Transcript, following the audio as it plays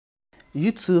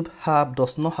YouTube app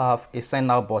does not have a sign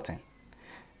out button,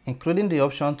 including the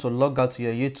option to log out to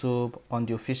your YouTube on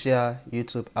the official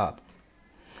YouTube app.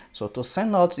 So to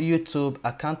sign out YouTube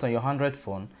account on your Android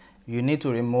phone, you need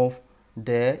to remove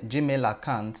the Gmail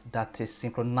account that is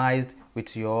synchronized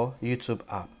with your YouTube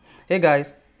app. Hey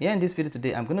guys, here in this video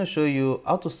today, I'm going to show you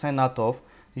how to sign out of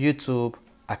YouTube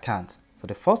account. So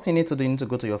the first thing you need to do, you need to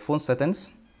go to your phone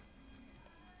settings.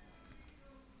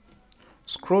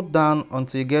 Scroll down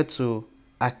until you get to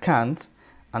account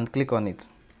and click on it.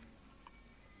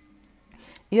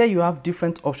 Here you have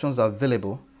different options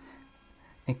available,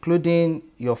 including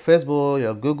your Facebook,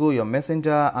 your Google, your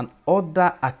Messenger, and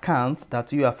other accounts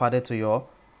that you have added to your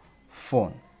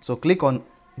phone. So click on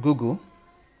Google.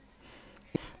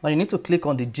 Now you need to click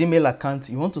on the Gmail account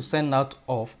you want to sign out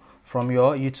of from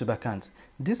your YouTube account.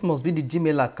 This must be the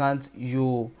Gmail account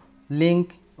you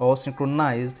link or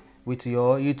synchronized with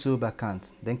your YouTube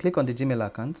account. Then click on the Gmail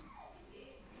account.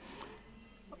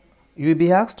 You will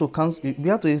be asked to cancel. You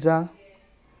have to either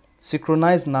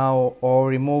synchronize now or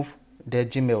remove the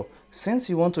Gmail. Since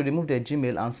you want to remove the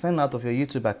Gmail and sign out of your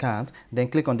YouTube account, then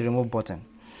click on the remove button.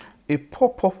 A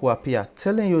pop-up will appear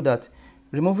telling you that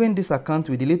removing this account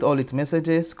will delete all its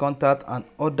messages, contact, and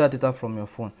other data from your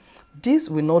phone. This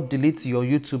will not delete your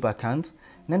YouTube account,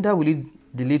 neither will it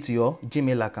delete your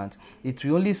Gmail account. It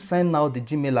will only sign out the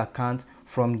Gmail account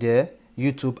from the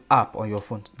YouTube app on your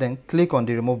phone. Then click on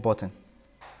the remove button.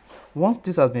 Once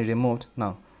this has been removed,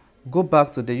 now go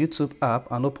back to the YouTube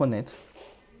app and open it.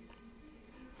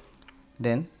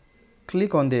 Then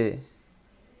click on the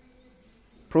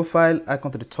profile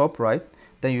icon to the top right.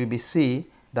 Then you will see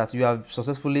that you have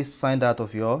successfully signed out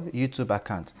of your YouTube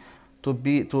account. To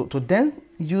then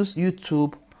use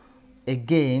YouTube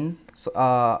again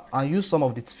and use some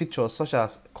of its features such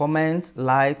as comments,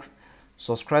 likes,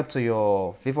 subscribe to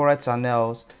your favorite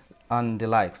channels, and the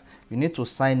likes, you need to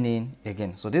sign in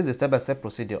again. So this is a step-by-step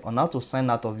procedure on how to sign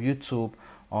out of YouTube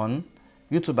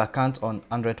account on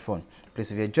Android phone.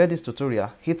 Please, if you enjoyed this tutorial,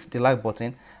 hit the like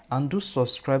button and do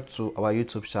subscribe to our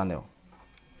YouTube channel.